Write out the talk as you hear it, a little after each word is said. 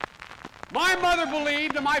My mother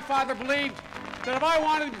believed and my father believed that if I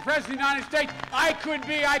wanted to be president of the United States, I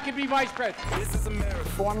could be vice president. This is America.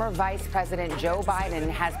 Former Vice President Joe Biden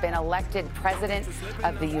has been elected President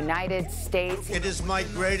of the United States. It is my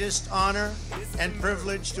greatest honor and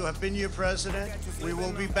privilege to have been your president. We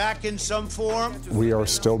will be back in some form. We are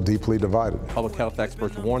still deeply divided. Public health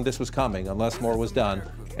experts warned this was coming unless more was done.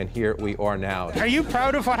 And here we are now. Are you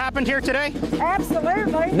proud of what happened here today?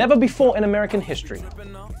 Absolutely. Never before in American history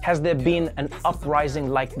has there been an uprising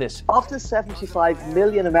like this. Of the 75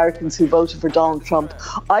 million Americans who voted for Donald Trump,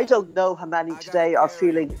 I don't know how many today are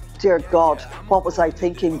feeling, dear God, what was I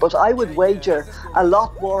thinking? But I would wager a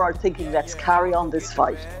lot more are thinking, let's carry on this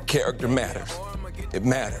fight. Character matters. It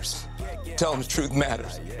matters. Tell them the truth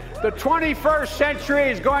matters. The 21st century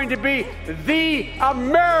is going to be the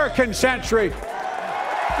American century.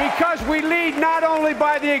 Because we lead not only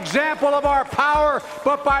by the example of our power,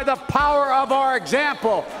 but by the power of our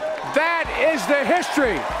example. That is the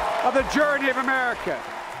history of the journey of America.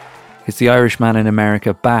 It's the Irishman in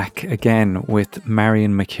America back again with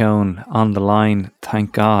Marion McKeown on the line.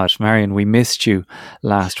 Thank God. Marion, we missed you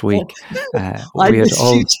last week. I missed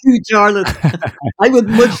you too, Charlotte. I would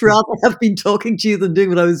much rather have been talking to you than doing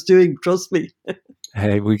what I was doing, trust me.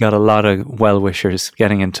 Hey, we got a lot of well-wishers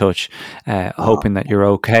getting in touch, hoping that you're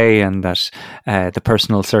okay and that the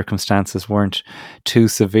personal circumstances weren't too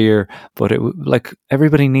severe. But like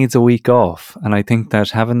everybody needs a week off, and I think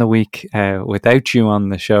that having the week without you on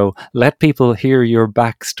the show, let people hear your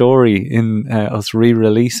backstory in us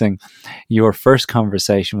re-releasing your first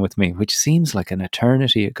conversation with me, which seems like an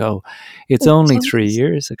eternity ago. It's only 3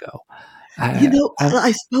 years ago.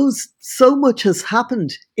 I suppose so much has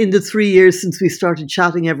happened in the 3 years since we started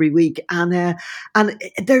chatting every week. And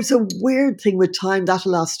there's a weird thing with time, that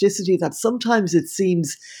elasticity, that sometimes it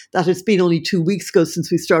seems that it's been only 2 weeks ago since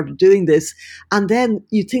we started doing this. And then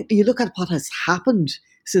you look at what has happened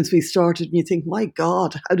since we started and you think, my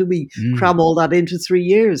God, how do we cram all that into 3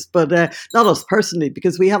 years? But not us personally,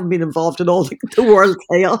 because we haven't been involved in all the world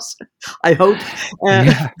chaos, I hope.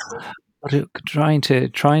 But trying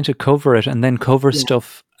to cover it and then cover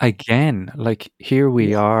stuff again. Like here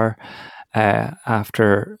we are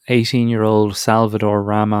after 18-year-old Salvador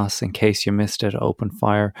Ramos, in case you missed it, opened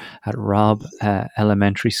fire at Robb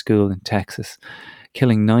Elementary School in Texas,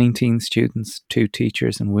 killing 19 students, 2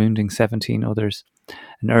 teachers, and wounding 17 others.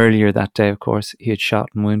 And earlier that day, of course, he had shot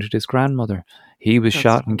and wounded his grandmother. He was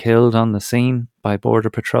shot and killed on the scene by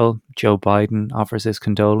Border Patrol. Joe Biden offers his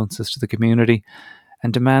condolences to the community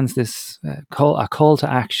and demands this a call to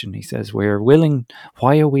action. He says, why are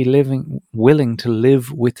we willing to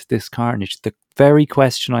live with this carnage? The very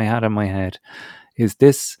question I had in my head, is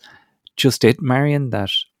this just it, Marion, that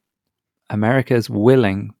America is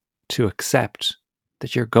willing to accept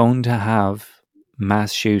that you're going to have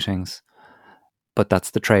mass shootings, but that's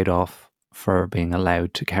the trade-off for being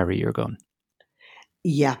allowed to carry your gun?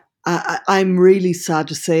 Yeah. I'm really sad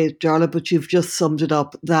to say it, Darla, but you've just summed it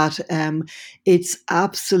up, that it's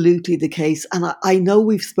absolutely the case. And I know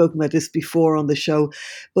we've spoken about this before on the show,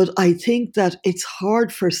 but I think that it's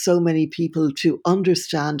hard for so many people to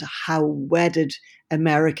understand how wedded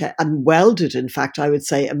America, and welded, in fact, I would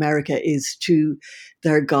say, America is to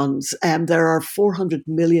their guns. There are 400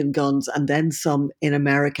 million guns and then some in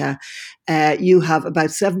America. You have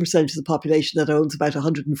about 7% of the population that owns about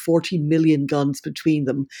 140 million guns between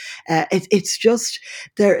them. It's just,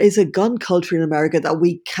 there is a gun culture in America that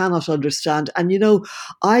we cannot understand. And,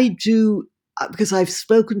 I do, because I've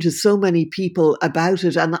spoken to so many people about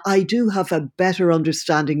it, and I do have a better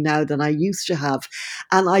understanding now than I used to have.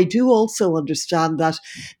 And I do also understand that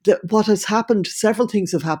what has happened, several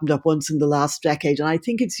things have happened at once in the last decade. And I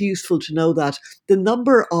think it's useful to know that the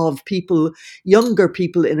number of people, younger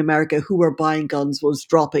people in America who were buying guns was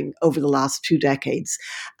dropping over the last 2 decades.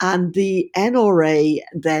 And the NRA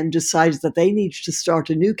then decided that they needed to start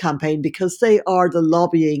a new campaign because they are the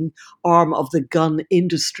lobbying arm of the gun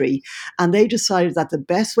industry. And they decided that the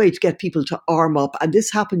best way to get people to arm up, and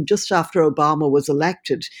this happened just after Obama was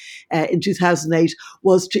elected in 2008,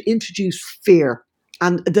 was to introduce fear.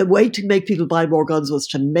 And the way to make people buy more guns was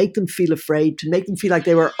to make them feel afraid, to make them feel like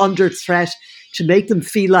they were under threat, to make them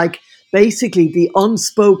feel like basically the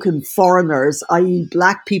unspoken foreigners, i.e.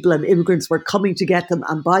 black people and immigrants, were coming to get them.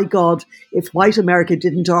 And by God, if white America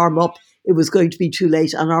didn't arm up, it was going to be too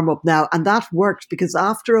late, and arm up now. And that worked, because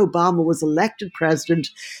after Obama was elected president,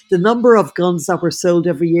 the number of guns that were sold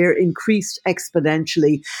every year increased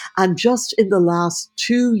exponentially. And just in the last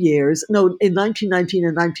 2 years, in 1919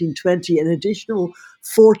 and 1920, an additional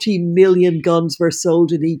 40 million guns were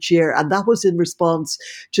sold in each year. And that was in response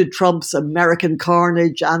to Trump's American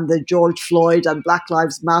carnage and the George Floyd and Black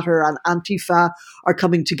Lives Matter and Antifa are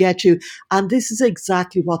coming to get you. And this is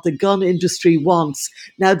exactly what the gun industry wants.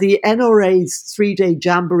 Now, the NRA's 3-day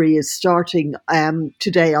jamboree is starting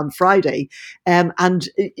today on Friday. And,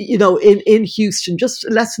 you know, in Houston, just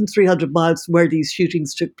less than 300 miles from where these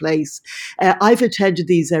shootings took place. I've attended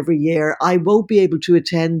these every year. I won't be able to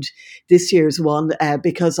attend this year's one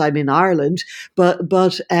because I'm in Ireland, but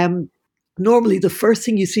normally the first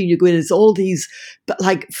thing you see when you go in is all these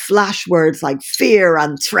like flash words like fear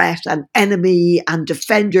and threat and enemy and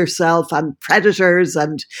defend yourself and predators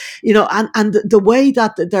and, you know, and the way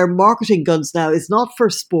that they're marketing guns now is not for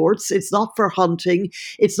sports. It's not for hunting.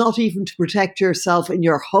 It's not even to protect yourself in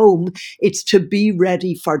your home. It's to be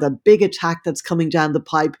ready for the big attack that's coming down the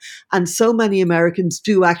pipe. And so many Americans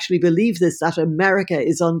do actually believe this, that America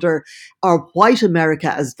is under, or white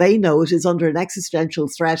America as they know it, is under an existential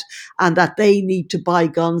threat, and that they need to buy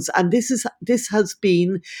guns. And this has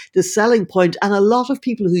been the selling point. And a lot of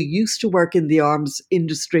people who used to work in the arms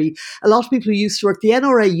industry, a lot of people who used to work, the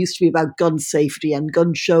NRA used to be about gun safety and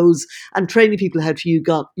gun shows and training people how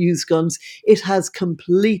to use guns. It has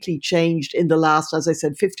completely changed in the last, as I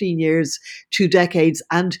said, 15 years, 2 decades.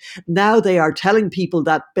 And now they are telling people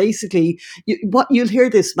that basically, you'll hear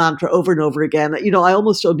this mantra over and over again. You know, I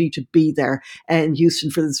almost don't need to be there in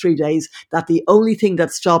Houston for the 3 days, that the only thing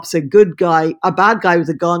that stops a bad guy with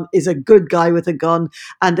a gun is a good guy with a gun,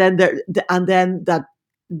 and then that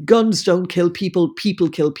guns don't kill people, people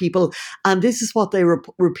kill people. And this is what they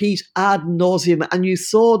repeat ad nauseum. And you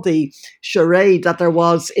saw the charade that there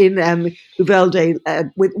was in Uvalde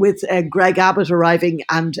with Greg Abbott arriving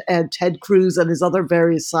and Ted Cruz and his other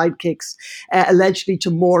various sidekicks allegedly to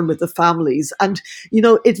mourn with the families. And, you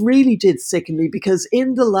know, it really did sicken me, because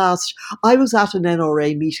I was at an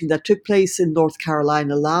NRA meeting that took place in North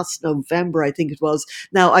Carolina last November, I think it was.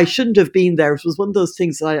 Now, I shouldn't have been there. It was one of those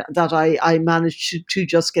things that I managed to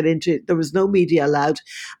just get into. There was no media allowed,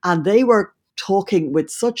 and they were talking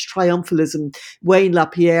with such triumphalism, Wayne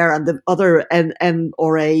LaPierre and the other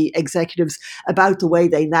NRA executives, about the way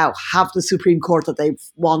they now have the Supreme Court that they've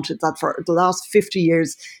wanted, that for the last 50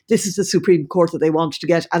 years, this is the Supreme Court that they wanted to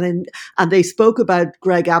get. And they spoke about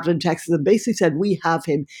Greg Abbott in Texas and basically said, we have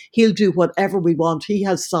him. He'll do whatever we want. He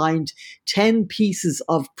has signed 10 pieces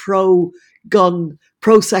of pro-gun,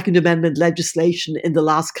 pro-Second Amendment legislation in the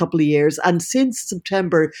last couple of years. And since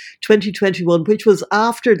September 2021, which was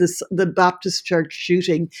after the Baptist church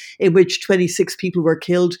shooting in which 26 people were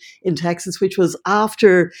killed in Texas, which was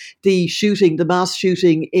after the mass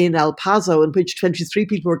shooting in El Paso, in which 23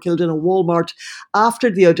 people were killed in a Walmart, after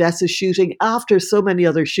the Odessa shooting, after so many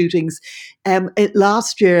other shootings,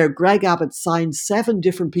 last year, Greg Abbott signed 7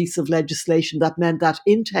 different pieces of legislation that meant that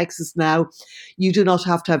in Texas now, you do not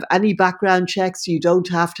have to have any background checks, you don't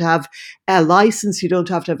have to have a license, you don't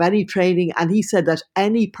have to have any training. And he said that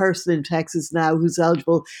any person in Texas now who's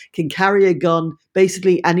eligible can carry a gun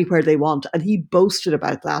basically anywhere they want. And he boasted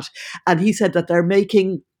about that. And he said that they're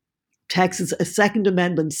making Texas a Second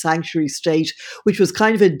Amendment sanctuary state, which was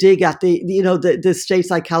kind of a dig at the states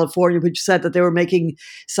like California, which said that they were making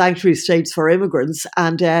sanctuary states for immigrants.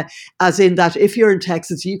 And as in that if you're in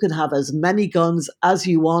Texas, you can have as many guns as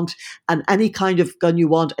you want and any kind of gun you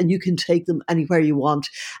want, and you can take them anywhere you want.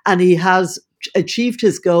 And he has achieved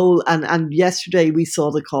his goal. And yesterday we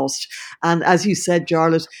saw the cost. And as you said,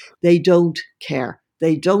 Jarlath, they don't care.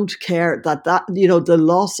 They don't care that the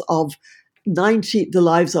loss of the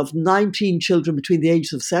lives of 19 children between the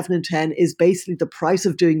ages of 7 and 10 is basically the price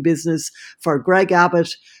of doing business for Greg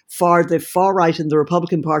Abbott, for the far right in the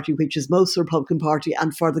Republican Party, which is most of the Republican Party,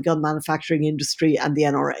 and for the gun manufacturing industry and the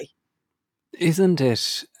NRA. Isn't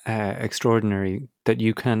it extraordinary that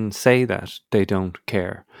you can say that they don't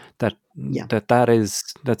care? That's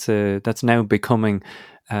now becoming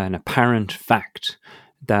an apparent fact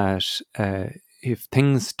that if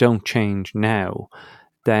things don't change now,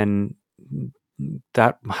 then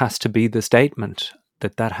that has to be the statement,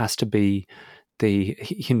 that has to be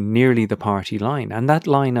nearly the party line. And that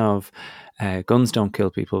line of guns don't kill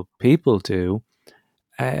people, people do,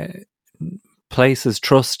 places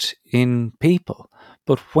trust in people.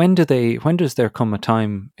 But when does there come a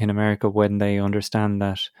time in America when they understand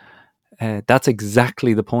that that's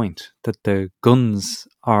exactly the point, that the guns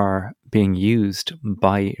are being used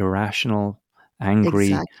by irrational,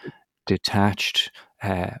 angry, detached,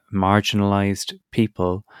 marginalized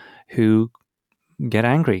people who get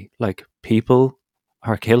angry? Like, people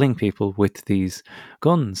are killing people with these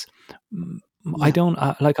guns. I don't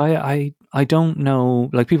know.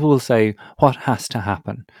 Like, people will say, what has to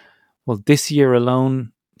happen? Well, this year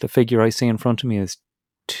alone, the figure I see in front of me is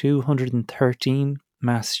 213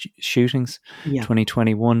 mass shootings. Yeah.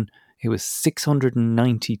 2021, it was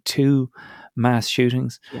 692 mass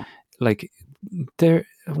shootings. Yeah. Like,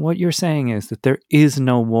 what you're saying is that there is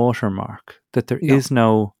no watermark, that there is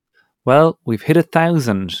no, well, we've hit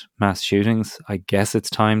 1,000 mass shootings. I guess it's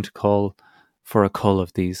time to call for a cull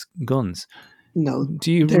of these guns. No.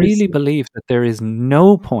 Do you really believe that there is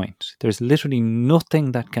no point, there's literally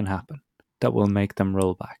nothing that can happen that will make them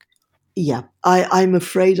roll back? Yeah, I'm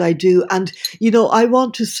afraid I do. And, I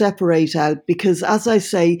want to separate out because, as I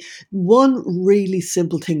say, one really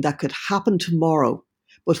simple thing that could happen tomorrow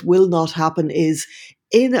but will not happen is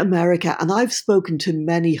in America, and I've spoken to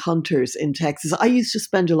many hunters in Texas. I used to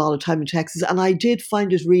spend a lot of time in Texas, and I did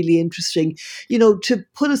find it really interesting, to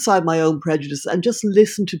put aside my own prejudice and just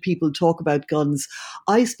listen to people talk about guns.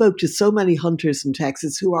 I spoke to so many hunters in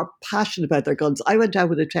Texas who are passionate about their guns. I went out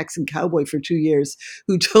with a Texan cowboy for 2 years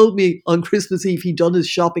who told me on Christmas Eve he'd done his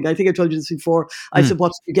shopping. I think I told you this before. I said,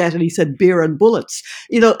 "What did you get?" And he said, "Beer and bullets."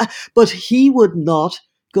 But he would not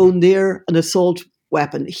go near an assault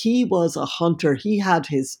weapon. He was a hunter. He had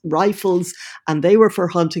his rifles and they were for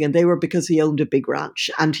hunting, and they were because he owned a big ranch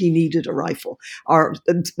and he needed a rifle.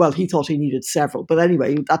 He thought he needed several. But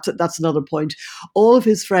anyway, that's another point. All of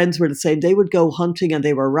his friends were the same. They would go hunting and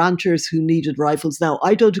they were ranchers who needed rifles. Now,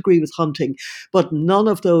 I don't agree with hunting, but none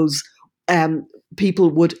of those people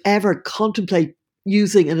would ever contemplate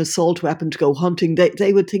using an assault weapon to go hunting.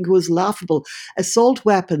 They would think it was laughable. Assault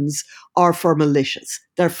weapons are for militias.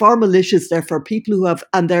 They're for militias. They're for people who have,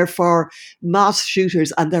 and they're for mass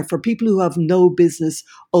shooters, and they're for people who have no business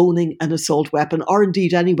owning an assault weapon, or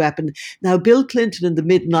indeed any weapon. Now, Bill Clinton in the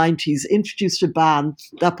mid-90s introduced a ban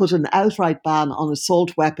that put an outright ban on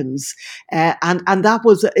assault weapons, and that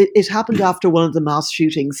was, it happened after one of the mass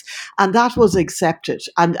shootings, and that was accepted,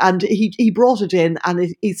 and he brought it in,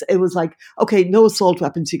 and it was like, okay, no assault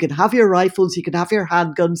weapons. You can have your rifles, you can have your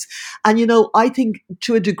handguns, and I think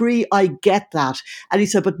to a degree I get that. And he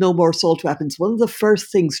said, but no more assault weapons. One of the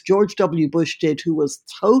first things George W. Bush did, who was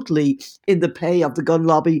totally in the pay of the gun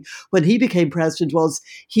lobby when he became president, was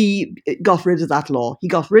he got rid of that law. He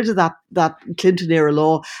got rid of that Clinton era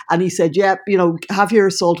law, and he said, yeah, have your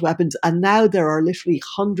assault weapons. And now there are literally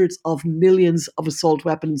hundreds of millions of assault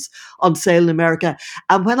weapons on sale in America.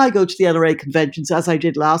 And when I go to the NRA conventions, as I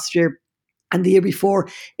did last year, and the year before,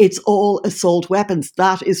 it's all assault weapons.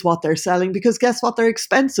 That is what they're selling, because guess what? They're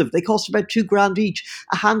expensive. They cost about $2,000 each.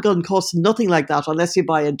 A handgun costs nothing like that unless you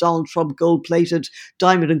buy a Donald Trump gold-plated,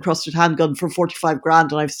 diamond-encrusted handgun for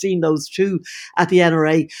 $45,000. And I've seen those too at the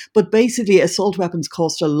NRA. But basically, assault weapons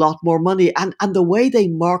cost a lot more money. And the way they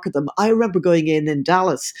market them, I remember going in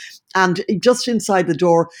Dallas, and just inside the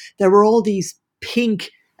door, there were all these pink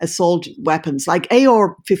assault weapons, like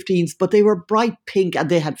AR-15s, but they were bright pink and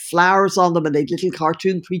they had flowers on them and they had little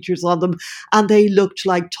cartoon creatures on them, and they looked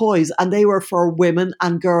like toys, and they were for women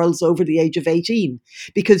and girls over the age of 18.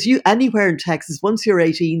 Because anywhere in Texas, once you're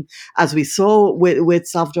 18, as we saw with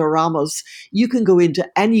Salvador Ramos, you can go into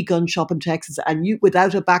any gun shop in Texas and you,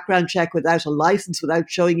 without a background check, without a license, without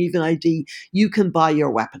showing even ID, you can buy your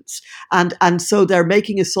weapons. And so they're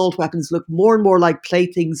making assault weapons look more and more like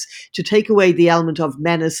playthings to take away the element of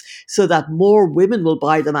menace, so that more women will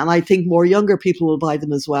buy them, and I think more younger people will buy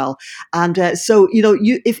them as well. And so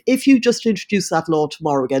if you just introduce that law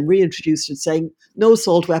tomorrow again, reintroduce it, saying no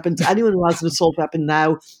assault weapons, anyone who has an assault weapon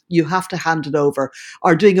now, you have to hand it over,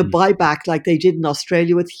 or doing a buyback like they did in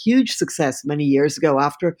Australia with huge success many years ago,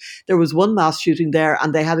 after there was one mass shooting there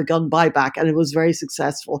and they had a gun buyback and it was very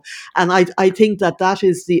successful. And I think that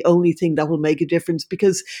is the only thing that will make a difference,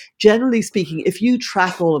 because generally speaking, if you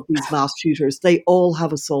track all of these mass shooters, they all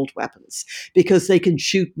have assault weapons because they can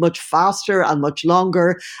shoot much faster and much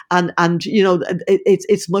longer, and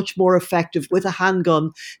it's much more effective. With a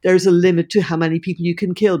handgun, there's a limit to how many people you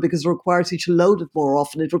can kill because it requires you to load it more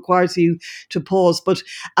often. It requires you to pause.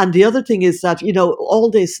 And the other thing is that,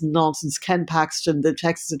 all this nonsense, Ken Paxton, the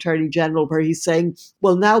Texas Attorney General, where he's saying,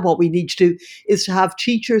 well, now what we need to do is to have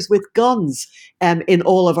teachers with guns in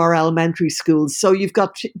all of our elementary schools. So you've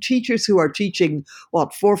got teachers who are teaching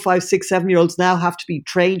 4, 5, 6, 7-year-olds now have to be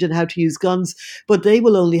trained in how to use guns, but they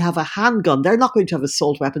will only have a handgun. They're not going to have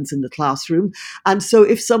assault weapons in the classroom. And so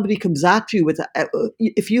if somebody comes at you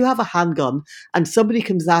if you have a handgun and somebody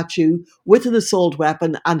comes at you with an assault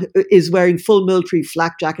weapon and is wearing full military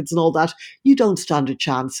flak jackets and all that, you don't stand a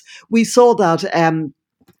chance. We saw that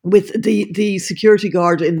with the security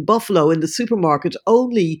guard in Buffalo in the supermarket.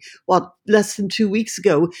 Only less than 2 weeks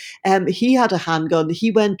ago. He had a handgun.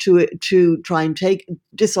 He went to try and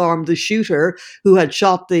disarm the shooter who had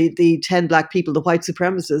shot the 10 black people, the white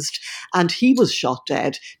supremacist, and he was shot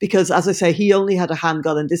dead because, as I say, he only had a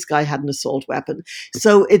handgun and this guy had an assault weapon.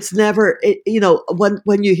 So it's never,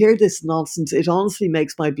 when you hear this nonsense, it honestly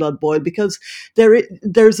makes my blood boil, because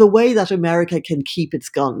there's a way that America can keep its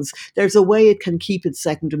guns. There's a way it can keep its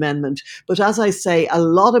Second Amendment. But as I say, a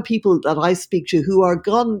lot of people that I speak to who are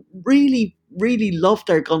gun really love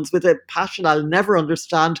their guns with a passion I'll never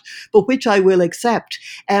understand, but which I will accept.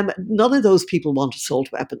 None of those people want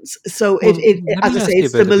assault weapons. So as I say,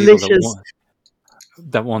 it's the malicious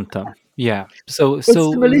that want them. Yeah. So it's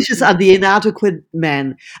the malicious and the inadequate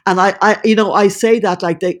men. And I say that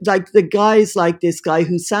like the guys like this guy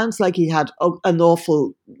who sounds like he had an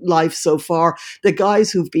awful life so far, the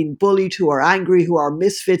guys who've been bullied, who are angry, who are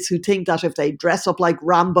misfits, who think that if they dress up like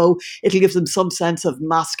Rambo, it'll give them some sense of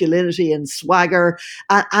masculinity and swagger.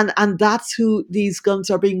 And that's who these guns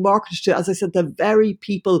are being marketed to. As I said, the very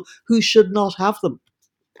people who should not have them.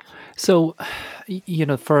 So,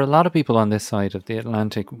 for a lot of people on this side of the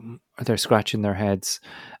Atlantic, they're scratching their heads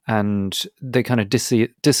and they kind of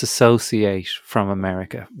disassociate from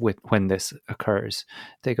America when this occurs.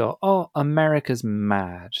 They go, oh, America's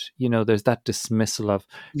mad. There's that dismissal of,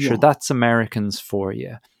 sure, that's Americans for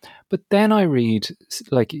you. But then I read,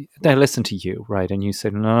 I listen to you, right? And you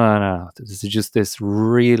said, no, this is just this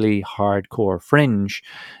really hardcore fringe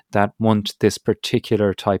that want this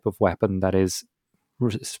particular type of weapon that is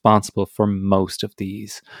responsible for most of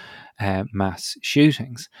these mass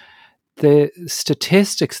shootings. The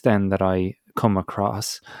statistics then that I come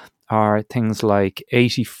across are things like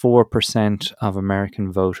 84% of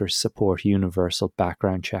American voters support universal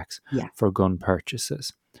background checks for gun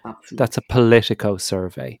purchases. Absolutely. That's a Politico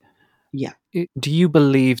survey. Yeah. Do you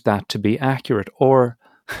believe that to be accurate, or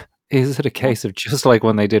is it a case of just like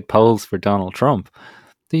when they did polls for Donald Trump,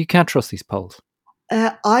 that you can't trust these polls?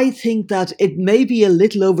 I think that it may be a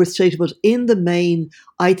little overstated, but in the main,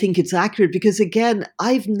 I think it's accurate because, again,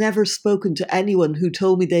 I've never spoken to anyone who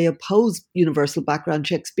told me they oppose universal background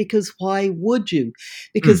checks, because why would you?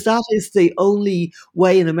 Because that is the only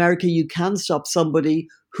way in America you can stop somebody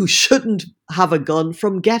who shouldn't have a gun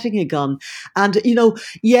from getting a gun. And,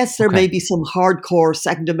 yes, there may be some hardcore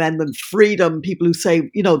Second Amendment freedom people who say,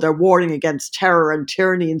 they're warning against terror and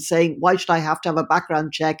tyranny and saying, why should I have to have a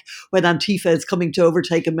background check when Antifa is coming to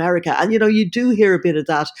overtake America? And, you do hear a bit of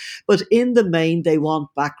that. But in the main, they want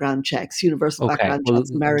background checks, universal background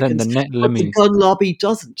checks, Americans. But the gun lobby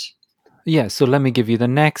doesn't. Yeah, so let me give you the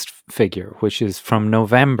next figure, which is from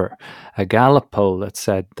November, a Gallup poll that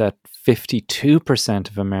said that 52%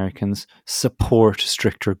 of Americans support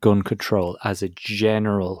stricter gun control as a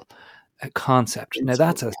general concept. Now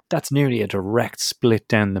that's nearly a direct split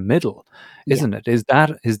down the middle, isn't it? Is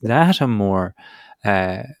that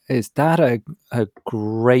a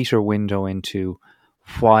greater window into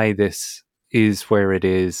why this is where it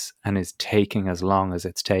is and is taking as long as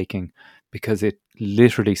it's taking, because it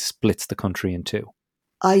literally splits the country in two?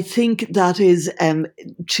 I think that is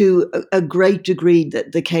to a great degree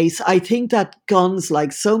the case. I think that guns,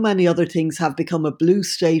 like so many other things, have become a blue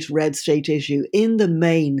state, red state issue. In the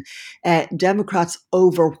main, Democrats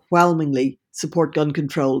overwhelmingly support gun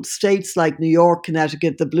control. States like New York,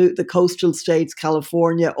 Connecticut, the coastal states,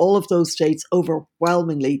 California, all of those states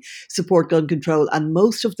overwhelmingly support gun control. And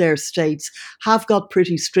most of their states have got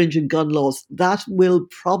pretty stringent gun laws. That will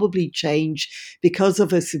probably change because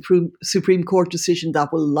of a Supreme Court decision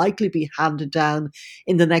that will likely be handed down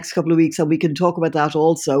in the next couple of weeks. And we can talk about that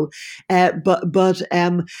also. But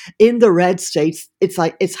in the red states,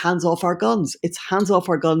 it's hands off our guns. It's hands off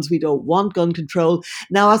our guns. We don't want gun control.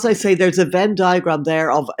 Now, as I say, there's a Venn diagram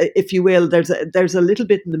there of, if you will, there's a little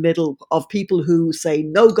bit in the middle of people who say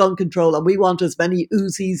no gun control and we want as many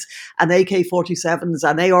Uzis and AK-47s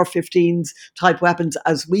and AR-15s type weapons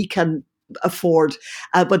as we can afford.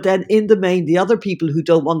 But then in the main, the other people who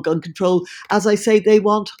don't want gun control, as I say, they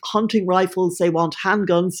want hunting rifles, they want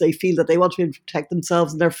handguns, they feel that they want to be able to protect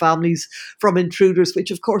themselves and their families from intruders,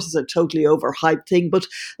 which of course is a totally overhyped thing. But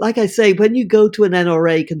like I say, when you go to an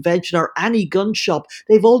NRA convention or any gun shop,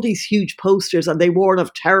 they've all these huge posters and they warn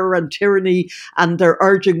of terror and tyranny, and they're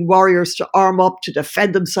urging warriors to arm up to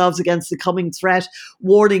defend themselves against the coming threat.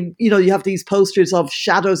 Warning, you have these posters of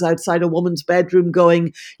shadows outside a woman's bedroom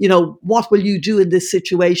going, what will you do in this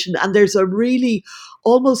situation? And there's a really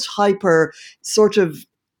almost hyper sort of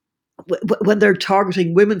when they're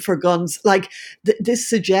targeting women for guns, like this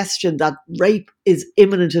suggestion that rape is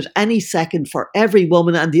imminent at any second for every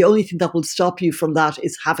woman, and the only thing that will stop you from that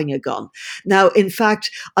is having a gun. Now, in fact,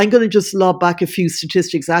 I'm going to just lob back a few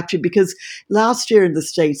statistics actually, because last year in the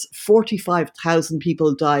States, 45,000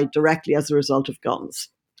 people died directly as a result of guns.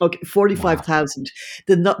 Okay, 45,000.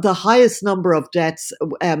 The highest number of deaths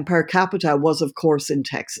per capita was, of course, in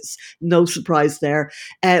Texas. No surprise there.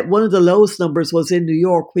 One of the lowest numbers was in New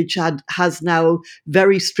York, which has now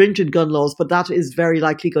very stringent gun laws, but that is very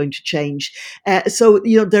likely going to change. So,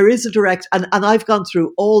 there is a direct, and I've gone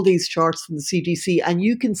through all these charts from the CDC, and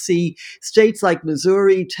you can see states like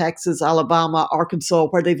Missouri, Texas, Alabama, Arkansas,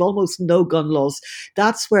 where they've almost no gun laws.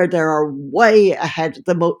 That's where there are way ahead,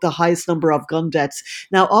 the highest number of gun deaths.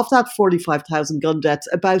 Now, of that 45,000 gun deaths,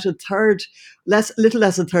 about a third, little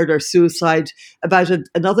less than a third are suicide, about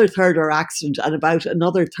another third are accident, and about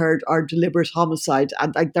another third are deliberate homicide.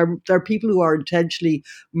 And like there are people who are intentionally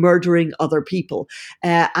murdering other people.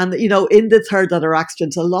 And in the third that are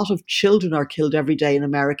accidents, a lot of children are killed every day in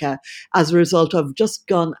America as a result of just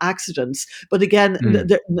gun accidents. But again,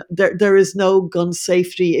 there is no gun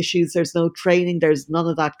safety issues. There's no training. There's none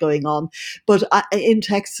of that going on. But in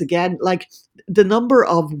Texas, again, like the number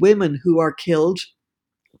of women who are killed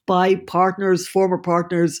by partners, former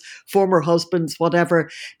husbands, whatever,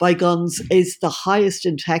 by guns is the highest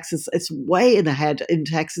in Texas. It's way in ahead in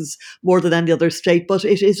Texas more than any other state, but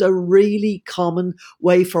it is a really common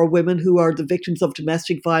way for women who are the victims of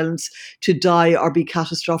domestic violence to die or be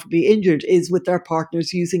catastrophically injured is with their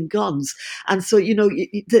partners using guns. And so,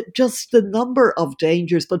 just the number of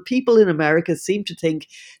dangers, but people in America seem to think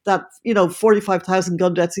that, 45,000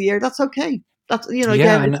 gun deaths a year, that's okay. That's,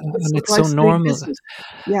 again, it's so normal.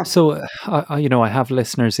 Yeah. So, I have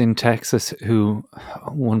listeners in Texas who,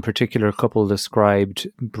 one particular couple described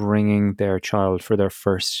bringing their child for their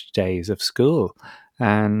first days of school,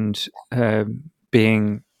 and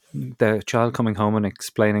being the child coming home and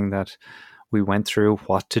explaining that we went through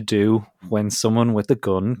what to do when someone with a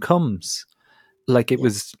gun comes. Like it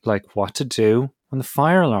was like what to do when the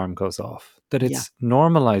fire alarm goes off. That it's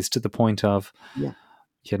normalized to the point of,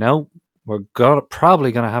 we're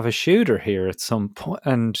probably going to have a shooter here at some point.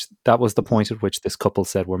 And that was the point at which this couple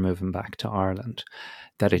said we're moving back to Ireland.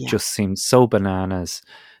 That it just seemed so bananas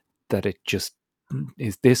that it just,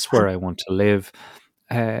 is this where I want to live?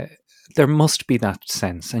 There must be that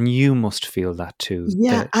sense, and you must feel that too.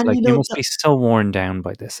 Yeah, and you must be so worn down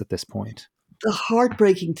by this at this point. The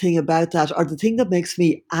heartbreaking thing about that, or the thing that makes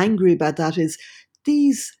me angry about that, is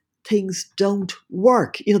these things don't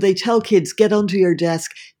work. They tell kids, get under your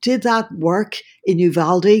desk. Did that work in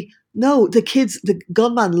Uvalde? No, the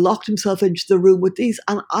gunman locked himself into the room with these,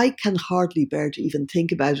 and I can hardly bear to even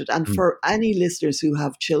think about it. And for any listeners who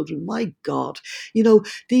have children, my God,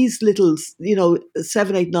 these little,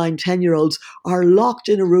 7, 8, 9, 10-year-olds are locked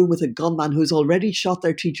in a room with a gunman who's already shot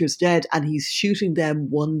their teachers dead, and he's shooting them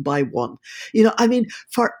one by one.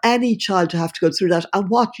 For any child to have to go through that, and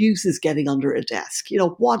what use is getting under a desk?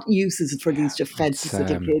 What use is it for these defenseless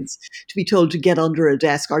little kids to be told to get under a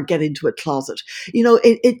desk or get into a closet?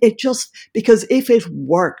 It just, because if it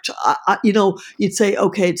worked, you'd say,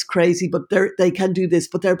 okay, it's crazy, but they can do this,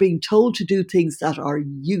 but they're being told to do things that are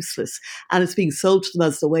useless, and it's being sold to them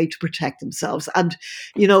as the way to protect themselves. And,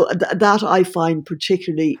 that I find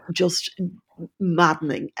particularly just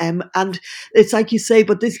maddening. And it's like you say,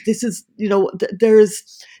 but this is,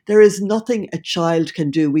 there is nothing a child can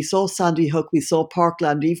do. We saw Sandy Hook, we saw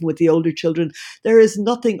Parkland, even with the older children. There is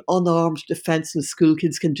nothing unarmed, defenseless school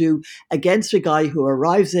kids can do against a guy who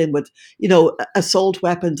arrives in with, assault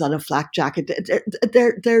weapons and a flak jacket.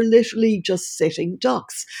 They're literally just sitting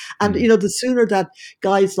ducks. And, the sooner that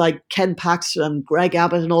guys like Ken Paxton and Greg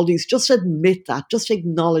Abbott and all these just admit that, just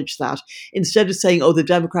acknowledge that, instead of saying, oh, the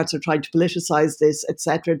Democrats are trying to politicize this, et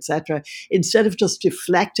cetera, instead of just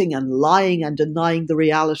deflecting and lying and denying the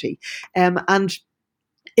reality.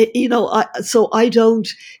 So I don't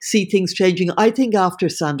see things changing. I think after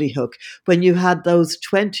Sandy Hook, when you had those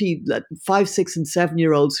 5, 6, and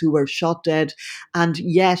 7-year-olds who were shot dead, and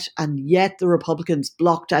yet the Republicans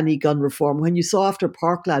blocked any gun reform. When you saw after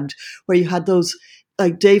Parkland, where you had those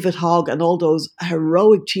like David Hogg and all those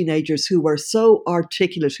heroic teenagers who were so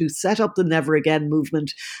articulate, who set up the Never Again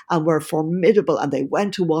movement and were formidable, and they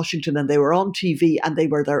went to Washington and they were on TV and they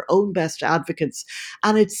were their own best advocates.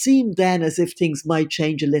 And it seemed then as if things might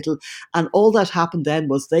change a little. And all that happened then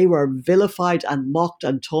was they were vilified and mocked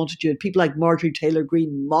and taunted. You had people like Marjorie Taylor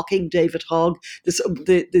Greene mocking David Hogg,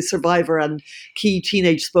 the survivor and key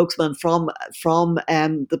teenage spokesman from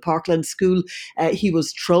the Parkland school. He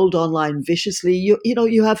was trolled online viciously.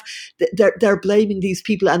 you have, they're blaming these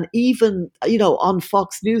people. And even, on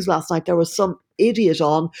Fox News last night, there was some idiot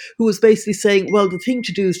on who was basically saying, well, the thing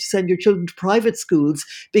to do is to send your children to private schools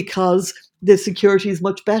because the security is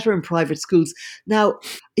much better in private schools. Now,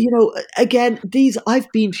 again,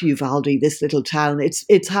 I've been to Uvalde, this little town.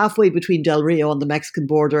 It's halfway between Del Rio on the Mexican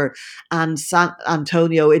border and San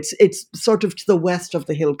Antonio. It's sort of to the west of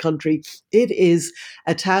the hill country. It is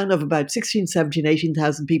a town of about 16, 17,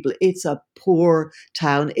 18,000 people. It's a poor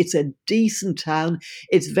town. It's a decent town.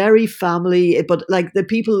 It's very family, but like the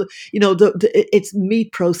people, it's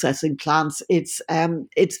meat processing plants. It's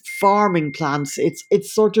farming plants.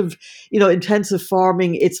 It's sort of, intensive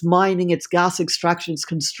farming. It's mining. It's gas extraction. It's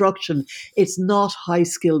construction. It's not high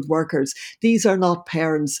skilled workers. These are not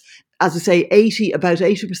parents. As I say, about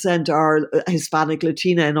 80% are Hispanic,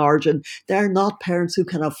 Latina in origin. They're not parents who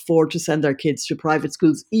can afford to send their kids to private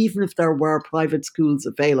schools, even if there were private schools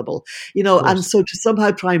available. And so to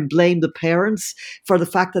somehow try and blame the parents for the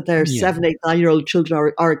fact that their 7, 8, 9-year-old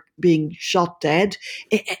children are being shot dead,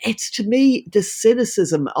 it's, to me, the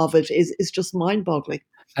cynicism of it is just mind-boggling.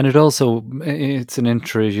 And it's an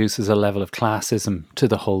introduces a level of classism to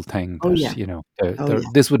the whole thing that,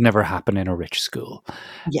 this would never happen in a rich school.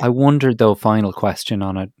 Yeah. I wondered, though, final question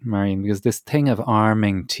on it, Marion, because this thing of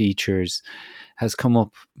arming teachers has come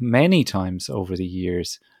up many times over the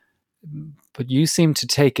years, but you seem to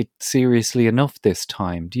take it seriously enough this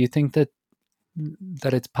time. Do you think that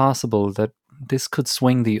it's possible that this could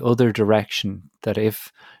swing the other direction, that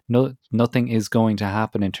if nothing is going to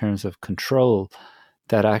happen in terms of control,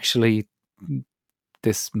 that actually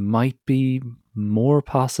this might be more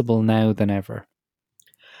possible now than ever?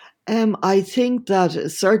 I think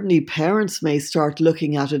that certainly parents may start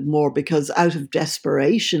looking at it more because out of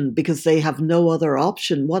desperation, because they have no other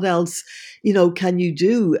option. What else, can you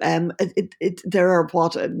do? There are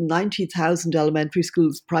 90,000 elementary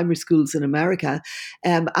schools, primary schools in America.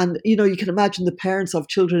 And, you can imagine the parents of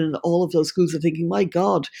children in all of those schools are thinking, my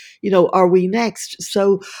God, are we next?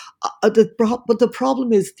 So, but the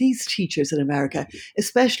problem is these teachers in America,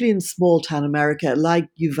 especially in small town America, like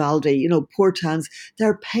Uvalde, poor towns,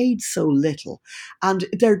 they're paid so little. And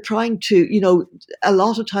they're trying to, a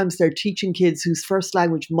lot of times they're teaching kids whose first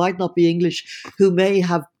language might not be English, who may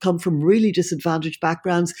have come from really disadvantaged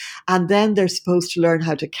backgrounds. And then they're supposed to learn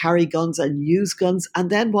how to carry guns and use guns.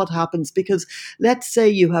 And then what happens? Because let's say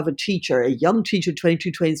you have a young teacher,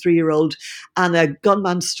 22, 23-year-old, and a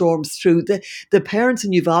gunman storms through. The parents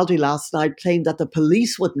in Uvalde last night claimed that the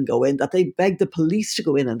police wouldn't go in, that they begged the police to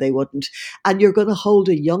go in and they wouldn't. And you're going to hold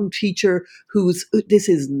a young teacher this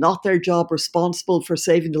is not their job, responsible for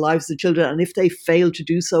saving the lives of the children. And if they fail to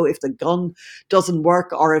do so, if the gun doesn't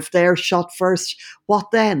work or if they're shot first, what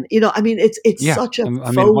then? It's such a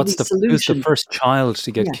phony solution. Who's the first child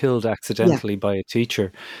to get killed accidentally by a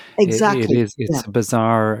teacher? Exactly. It's a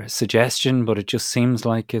bizarre suggestion, but it just seems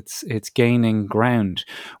like it's gaining ground.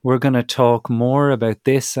 We're going to talk more about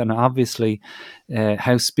this, and obviously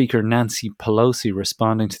House Speaker Nancy Pelosi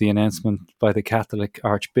responding to the announcement by the Catholic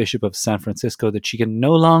Archbishop of San Francisco that she can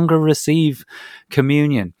no longer receive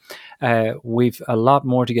communion. We've a lot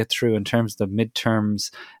more to get through in terms of the midterms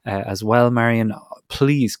as well, Marion.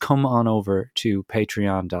 Please come on over to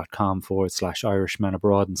patreon.com/Irishman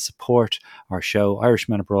Abroad and support our show.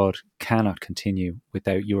 Irishman Abroad cannot continue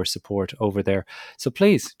without your support over there. So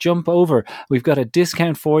please jump over. We've got a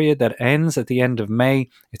discount for you that ends at the end of May.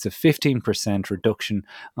 It's a 15% reduction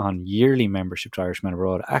on yearly membership to Irishman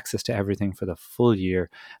Abroad. Access to everything for the full year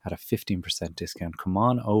at a 15% discount. Come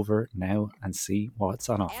on over now and see what's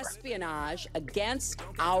on offer. Espionage against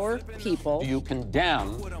our people. You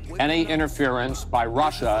condemn any interference by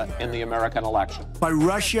Russia in the American election. By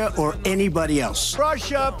Russia or anybody else.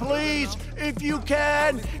 Russia, please, if you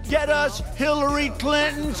can, get us Hillary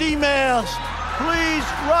Clinton's emails. Please,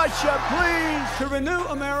 Russia, please. To renew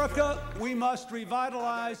America, we must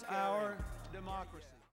revitalize our democracy.